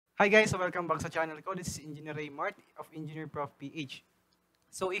Hi guys, welcome back sa channel ko. This is Engineer Raymart of Engineer Prof PH.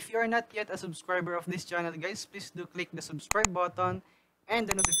 So if you are not yet a subscriber of this channel guys, please do click the subscribe button and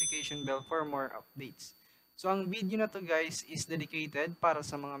the notification bell for more updates. So ang video na to guys is dedicated para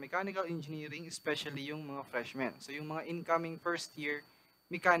sa mga mechanical engineering, especially yung mga freshmen. So yung mga incoming first year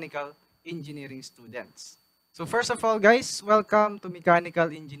mechanical engineering students. So first of all guys, welcome to mechanical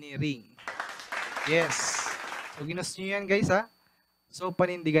engineering. Yes. So ginusto nyo yan guys ha. So,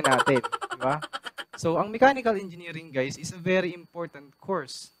 panindigan natin, di ba? So, ang mechanical engineering, guys, is a very important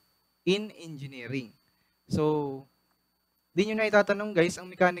course in engineering. So, di nyo na itatanong, guys,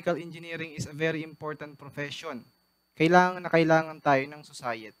 ang mechanical engineering is a very important profession. Kailangan tayo ng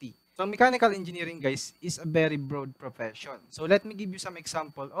society. So, ang mechanical engineering, guys, is a very broad profession. So, let me give you some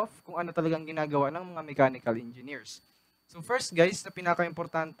example of kung ano talagang ginagawa ng mga mechanical engineers. So, first, guys, na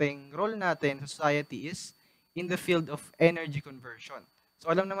pinaka-importanteng role natin sa society is in the field of energy conversion.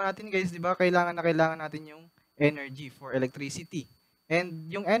 So alam naman natin guys, di ba, kailangan natin yung energy for electricity. And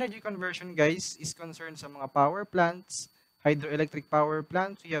yung energy conversion guys is concerned sa mga power plants, hydroelectric power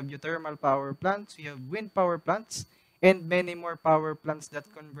plants, we have geothermal power plants, we have wind power plants, and many more power plants that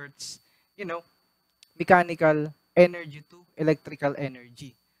converts, mechanical energy to electrical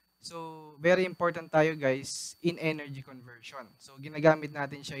energy. So, very important tayo guys in energy conversion. So, ginagamit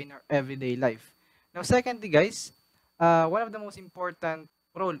natin siya in our everyday life. Now, secondly, guys, one of the most important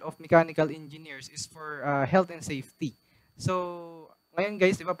role of mechanical engineers is for health and safety. So, ngayon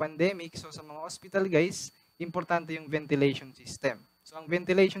guys, di ba, pandemic, so sa mga hospital guys, importante yung ventilation system. So, ang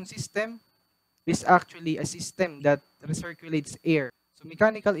ventilation system is actually a system that recirculates air. So,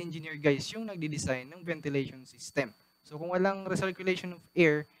 mechanical engineer guys, yung nagdi-design ng ventilation system. So, kung walang recirculation of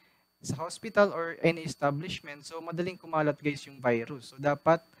air sa hospital or any establishment, so madaling kumalat guys yung virus. So,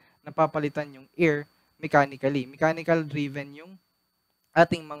 dapat napapalitan yung air mechanically. Mechanical driven yung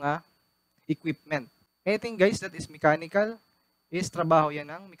ating mga equipment. Anything guys that is mechanical is trabaho yan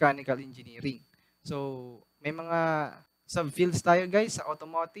ng mechanical engineering. So, may mga subfields tayo guys sa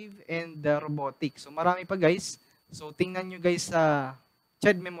automotive and robotics. So, marami pa guys. So, tingnan nyo guys sa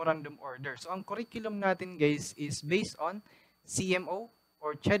CHED Memorandum Order. So, ang curriculum natin guys is based on CMO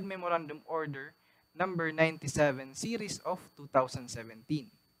or CHED Memorandum Order number 97 series of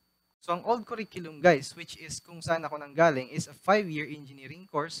 2017. So, ang old curriculum, guys, which is kung saan ako nanggaling, is a 5-year engineering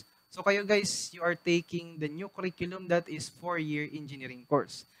course. So, kayo, guys, you are taking the new curriculum that is 4-year engineering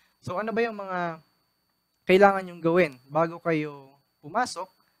course. So, ano ba yung mga kailangan yung gawin bago kayo pumasok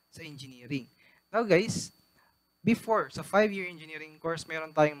sa engineering? Now, guys, before, sa 5-year engineering course,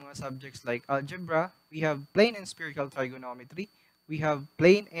 meron tayong mga subjects like algebra, we have plane and spherical trigonometry, we have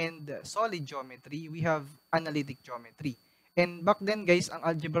plane and solid geometry, we have analytic geometry. And back then, guys, ang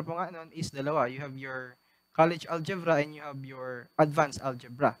algebra po nga nun is dalawa. You have your college algebra and you have your advanced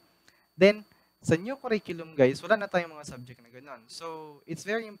algebra. Then, sa new curriculum, guys, wala na tayong mga subject na gano'n. So, it's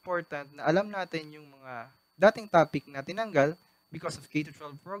very important na alam natin yung mga dating topic na tinanggal because of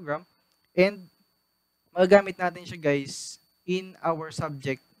K-12 program and magagamit natin siya, guys, in our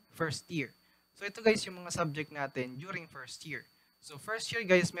subject first year. So, ito, guys, yung mga subject natin during first year. So, first year,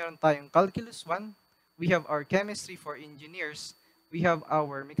 guys, meron tayong Calculus 1, we have our chemistry for engineers, we have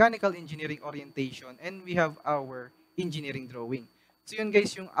our mechanical engineering orientation, and we have our engineering drawing. So yun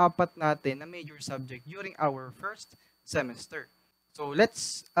guys, yung apat natin na major subject during our first semester. So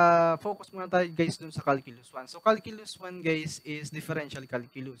let's focus muna tayo guys dun sa Calculus 1. So Calculus 1 guys is differential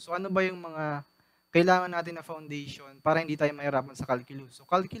calculus. So ano ba yung mga kailangan natin na foundation para hindi tayo mahirapan sa calculus? So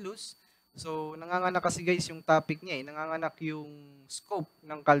calculus, so nanganganak kasi guys yung topic niya nanganganak yung scope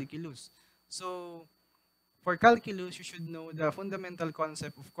ng calculus. So for calculus, you should know the fundamental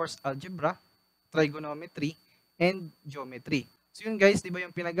concept, of course, algebra, trigonometry, and geometry. So yun guys, di ba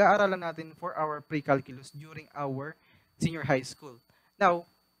yung pinag-aaralan natin for our pre-calculus during our senior high school. Now,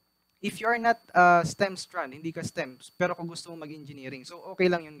 if you are not STEM strand, hindi ka STEM, pero kung gusto mong mag-engineering, so okay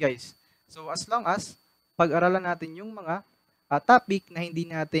lang yun guys. So as long as pag-aralan natin yung mga topic na hindi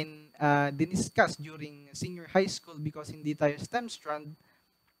natin diniscuss during senior high school because hindi tayo STEM strand,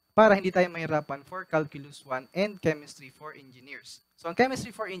 para hindi tayo mahirapan for Calculus 1 and Chemistry for Engineers. So, ang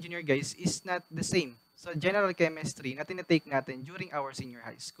Chemistry for Engineer, guys, is not the same sa General Chemistry na tinatake natin during our senior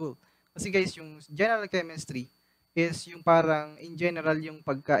high school. Kasi, guys, yung General Chemistry is yung parang, in general, yung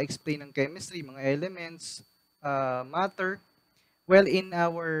pagka-explain ng chemistry, mga elements, matter. Well, in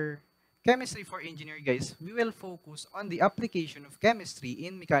our Chemistry for Engineer, guys, we will focus on the application of chemistry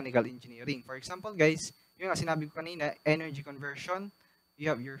in mechanical engineering. For example, guys, yung sinabi ko kanina, energy conversion, you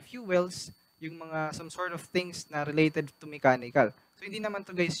have your fuels, yung mga some sort of things na related to mechanical. So, hindi naman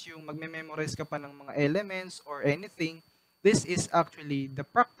to guys yung magme-memorize ka pa ng mga elements or anything. This is actually the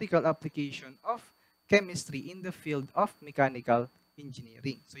practical application of chemistry in the field of mechanical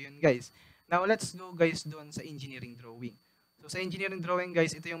engineering. So yun guys. Now let's go guys doon sa engineering drawing. So sa engineering drawing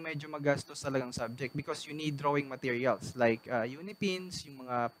guys, ito yung medyo magastos talagang subject because you need drawing materials like unipins, yung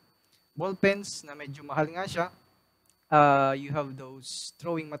mga ball pens na medyo mahal nga siya. You have those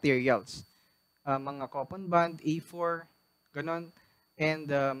drawing materials. Mga coupon band, A4, ganon, and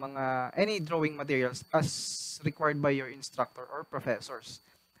mga any drawing materials as required by your instructor or professors.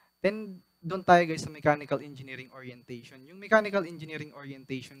 Then, doon tayo guys sa mechanical engineering orientation. Yung mechanical engineering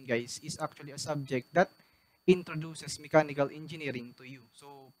orientation guys is actually a subject that introduces mechanical engineering to you.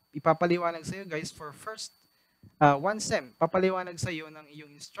 So, ipapaliwanag sa iyo guys for first one sem, papaliwanag sa iyo ng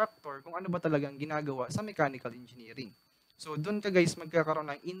iyong instructor kung ano ba talagang ginagawa sa mechanical engineering. So, doon ka guys magkakaroon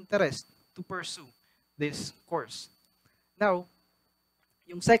ng interest to pursue this course. Now,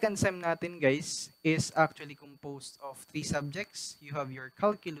 yung second sem natin guys is actually composed of 3 subjects. You have your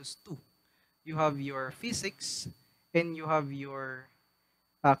Calculus 2, you have your Physics, and you have your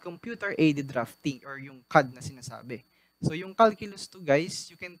computer-aided drafting or yung CAD na sinasabi. So yung Calculus 2 guys,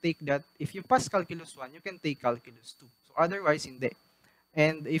 you can take that. If you pass Calculus 1, you can take Calculus 2. So otherwise, hindi.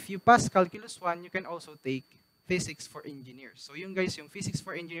 And if you pass Calculus 1, you can also take Physics for Engineers. So yung guys, yung Physics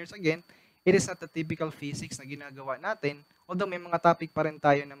for Engineers again, it is not the typical physics na ginagawa natin. Although may mga topic pa rin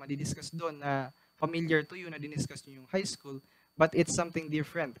tayo na madidiscuss doon na familiar to you na diniscuss nyo yung high school. But it's something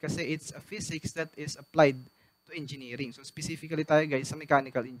different kasi it's a physics that is applied to engineering. So specifically tayo guys sa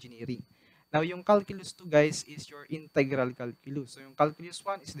mechanical engineering. Now, yung Calculus 2, guys, is your integral calculus. So, yung Calculus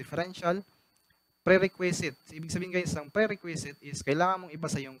 1 is differential. Prerequisite. So, ibig sabihin, guys, ang prerequisite is kailangan mong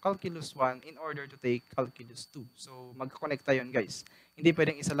ipasa yung Calculus 1 in order to take Calculus 2. So, magkakonekta yun, guys. Hindi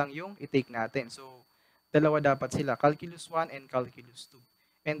pwedeng isa lang yung i-take natin. So, dalawa dapat sila, Calculus 1 and Calculus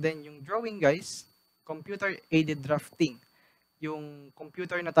 2. And then, yung drawing, guys, computer-aided drafting. Yung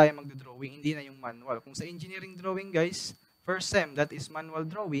computer na tayo magdo-drawing, hindi na yung manual. Kung sa engineering drawing, guys, first sem, that is manual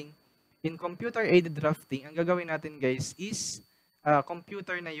drawing. In computer-aided drafting, ang gagawin natin guys is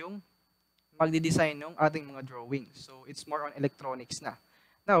computer na yung magdi-design ng ating mga drawings. So, it's more on electronics na.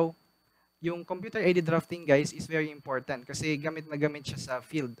 Now, yung computer-aided drafting guys is very important kasi gamit na gamit siya sa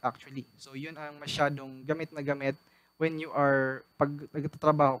field actually. So, yun ang masyadong gamit na gamit when you are, pag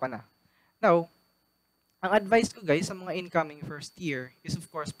nagtatrabaho ka na. Now, ang advice ko guys sa mga incoming first year is of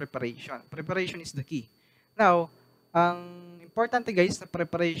course preparation. Preparation is the key. Now, ang importante guys na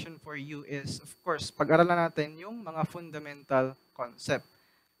preparation for you is, of course, pag-aralan natin yung mga fundamental concept.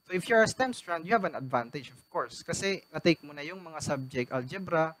 So if you're a STEM strand, you have an advantage, of course. Kasi na-take mo na yung mga subject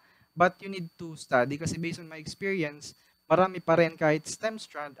algebra, but you need to study kasi based on my experience, marami pa rin kahit STEM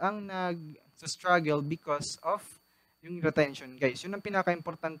strand ang nag-struggle because of yung retention, guys. Yun ang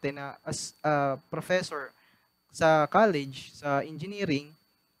pinaka-importante na as a professor sa college, sa engineering,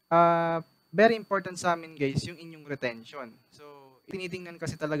 very important sa amin guys yung inyong retention. So, tinitingnan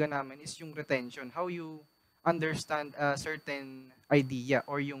kasi talaga namin is yung retention, how you understand a certain idea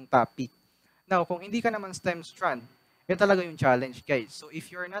or yung topic. Now, kung hindi ka naman STEM strand, yun talaga yung challenge guys. So, if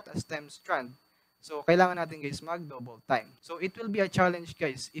you're not a STEM strand, so kailangan natin guys mag-double time. So, it will be a challenge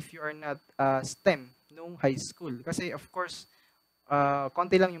guys if you are not STEM nung high school. Kasi of course,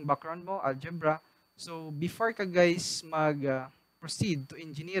 konti lang yung background mo, algebra. So, before ka guys mag-proceed to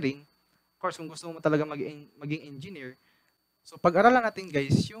engineering, of course, kung gusto mo talaga maging engineer, so pag-aralan natin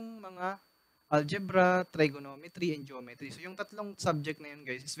guys, yung mga algebra, trigonometry, and geometry. So yung tatlong subject na yun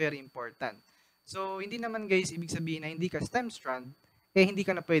guys is very important. So hindi naman guys, ibig sabihin na hindi ka STEM strand, hindi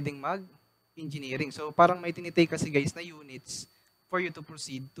ka na pwedeng mag-engineering. So parang may tinitake kasi guys na units for you to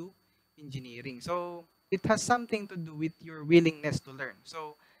proceed to engineering. So it has something to do with your willingness to learn.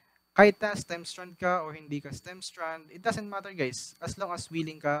 So kahit na STEM strand ka or hindi ka STEM strand, it doesn't matter guys, as long as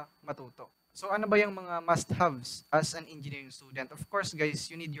willing ka matuto. So ano ba yung mga must-haves as an engineering student? Of course guys,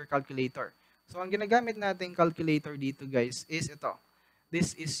 you need your calculator. So ang ginagamit nating calculator dito guys is ito.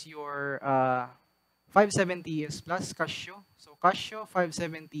 This is your 570 ES Plus Casio. So Casio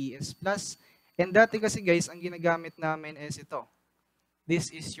 570 ES Plus. And dati kasi guys, ang ginagamit namin is ito.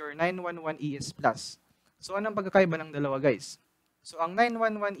 This is your 911 ES Plus. So anong pagkakaiba ng dalawa guys? So, ang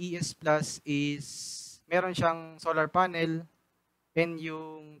 911 ES Plus is, meron siyang solar panel, and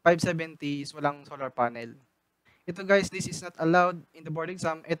yung 570 is walang solar panel. Ito guys, this is not allowed in the board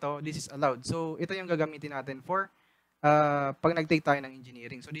exam. Ito, this is allowed. So, ito yung gagamitin natin for pag nag-take tayo ng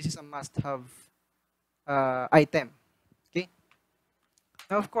engineering. So, this is a must-have item. Okay?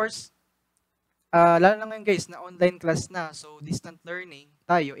 Now, of course, lalo na ngayon guys, na online class na, so distant learning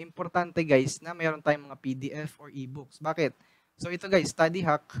tayo, importante guys na mayroon tayong mga PDF or e-books. Bakit? So ito guys, study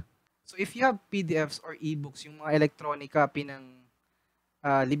hack. So if you have PDFs or ebooks, yung mga electronic copy ng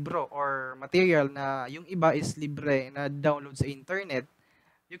libro or material na yung iba is libre na download sa internet,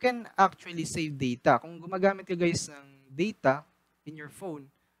 you can actually save data. Kung gumagamit ka guys ng data in your phone,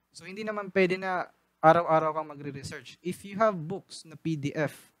 so hindi naman pwede na araw-araw kang magre-research. If you have books na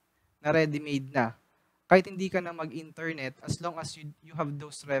PDF na ready-made na, kahit hindi ka na mag-internet, as long as you have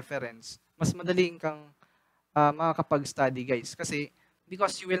those reference, mas madaling kang makakapag-study guys. Kasi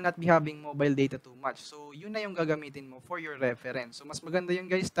because you will not be having mobile data too much. So yun na yung gagamitin mo for your reference. So mas maganda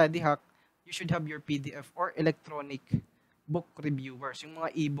yung guys, study hack, you should have your PDF or electronic book reviewers, yung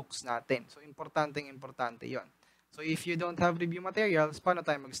mga e-books natin. So importante yon. So if you don't have review materials, paano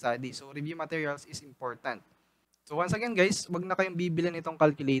tayo mag-study? So review materials is important. So once again guys, wag na kayong bibili nitong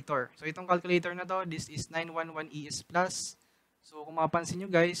calculator. So itong calculator na to, this is 911 ES Plus. So kung mapansin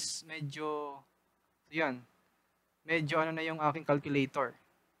nyo guys, medyo ano na yung aking calculator.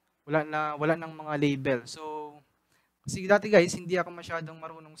 Wala nang mga label. So kasi dati guys, hindi ako masyadong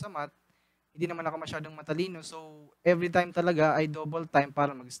marunong sa math, hindi naman ako masyadong matalino. So every time talaga ay double time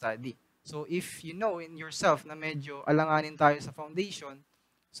para mag-study. So if you know in yourself na medyo alanganin tayo sa foundation,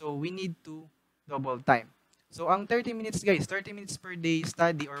 so we need to double time. So ang 30 minutes guys, 30 minutes per day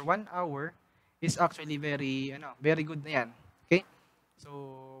study or 1 hour is actually very good na yan. Okay?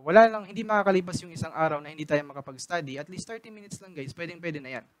 So hindi makakalipas yung isang araw na hindi tayo makapag-study. At least 30 minutes lang guys, pwede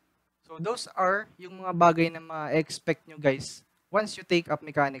na yan. So those are yung mga bagay na ma-expect nyo guys once you take up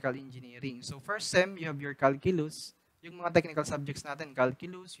mechanical engineering. So first sem, you have your calculus, yung mga technical subjects natin,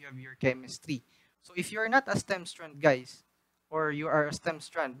 calculus, you have your chemistry. So if you're not a STEM strand guys, or you are a STEM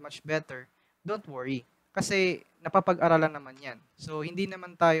strand, much better, don't worry. Kasi napapag-aralan naman yan. So hindi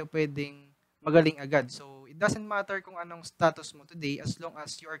naman tayo pwedeng magaling agad. So it doesn't matter kung anong status mo today as long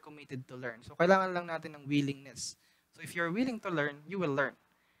as you are committed to learn. So kailangan lang natin ng willingness. So if you're willing to learn, you will learn.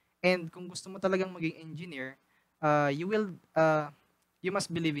 And kung gusto mo talagang maging engineer, you must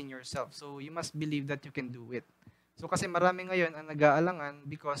believe in yourself. So you must believe that you can do it. So kasi marami ngayon ang nag-aalangan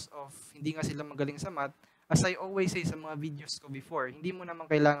because of hindi nga sila magaling sa math. As I always say sa mga videos ko before, hindi mo naman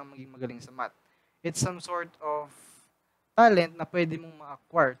kailangan maging magaling sa math. It's some sort of talent na pwede mong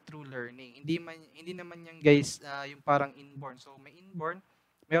ma-acquire through learning. Hindi naman yan guys yung parang inborn. So may inborn,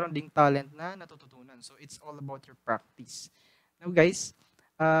 meron ding talent na natututunan. So it's all about your practice. Now guys,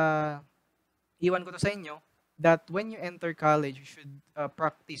 iwan ko to sa inyo that when you enter college, you should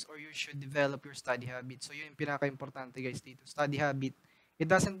practice or you should develop your study habit. So yun yung pinaka-importante guys dito, study habit. It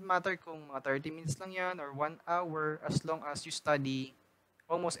doesn't matter kung mga 30 minutes lang yan or 1 hour as long as you study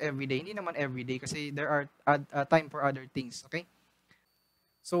almost every day. Hindi naman every day kasi there are time for other things, okay?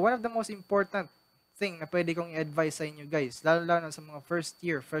 So one of the most important thing na pwede kong i-advise sa inyo guys, lalo-lalo sa mga first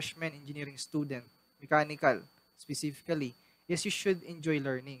year freshman engineering student, mechanical specifically, is you should enjoy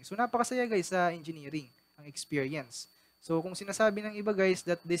learning. So napakasaya guys sa engineering, ang experience. So kung sinasabi ng iba guys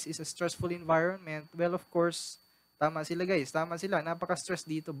that this is a stressful environment, well of course, tama sila guys, napaka-stress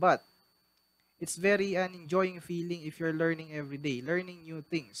dito, but it's very an enjoying feeling if you're learning every day, learning new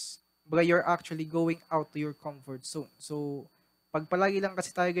things. But you're actually going out to your comfort zone. So, pag palagi lang kasi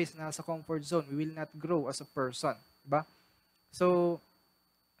tayo guys nasa comfort zone, we will not grow as a person. Diba? So,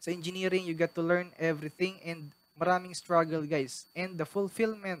 sa engineering, you get to learn everything and maraming struggle guys. And the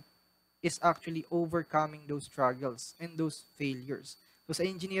fulfillment is actually overcoming those struggles and those failures. So, sa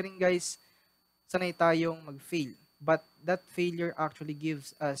engineering guys, sanay tayong mag-fail. But that failure actually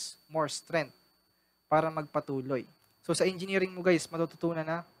gives us more strength para magpatuloy. So sa engineering mo guys, matututunan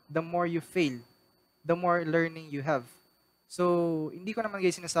na the more you fail, the more learning you have. So hindi ko naman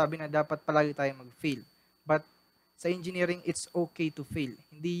guys sinasabi na dapat palagi tayo mag-fail. But sa engineering, it's okay to fail.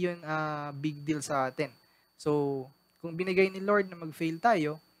 Hindi yun big deal sa atin. So kung binigay ni Lord na mag-fail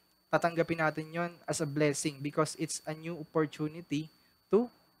tayo, tatanggapin natin yon as a blessing because it's a new opportunity to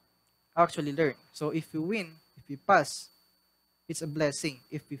actually learn. So if you win, if you pass, it's a blessing.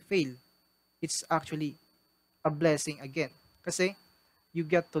 If you fail, it's actually a blessing again. Kasi, you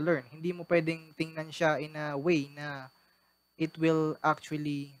get to learn. Hindi mo pwedeng tingnan siya in a way na it will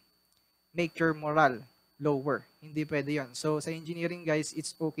actually make your moral lower. Hindi pwede yon. So, sa engineering guys,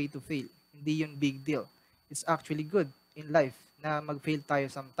 it's okay to fail. Hindi yun big deal. It's actually good in life na mag-fail tayo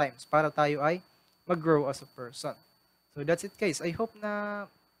sometimes para tayo ay mag-grow as a person. So, that's it guys. I hope na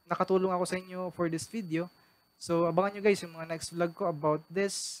nakatulong ako sa inyo for this video. So, abangan nyo guys yung mga next vlog ko about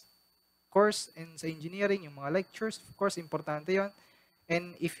this course and sa engineering, yung mga lectures, of course, importante yon.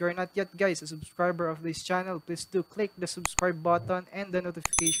 And if you're not yet guys a subscriber of this channel, please do click the subscribe button and the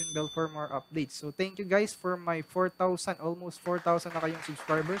notification bell for more updates. So thank you guys for my 4,000, almost 4,000 na kayong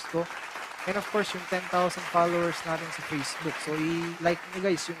subscribers ko. And of course, yung 10,000 followers natin sa Facebook. So, i-like nyo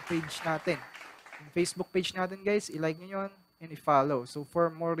guys yung page natin. Yung Facebook page natin guys, i-like nyo yun and i-follow. So, for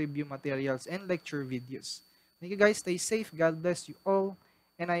more review materials and lecture videos. Thank you guys. Stay safe. God bless you all.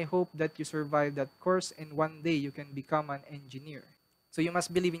 And I hope that you survive that course and one day you can become an engineer. So, you must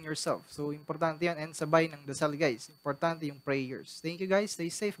believe in yourself. So, importante yan. And sabay ng dasal guys. Importante yung prayers. Thank you guys.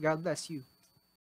 Stay safe. God bless you.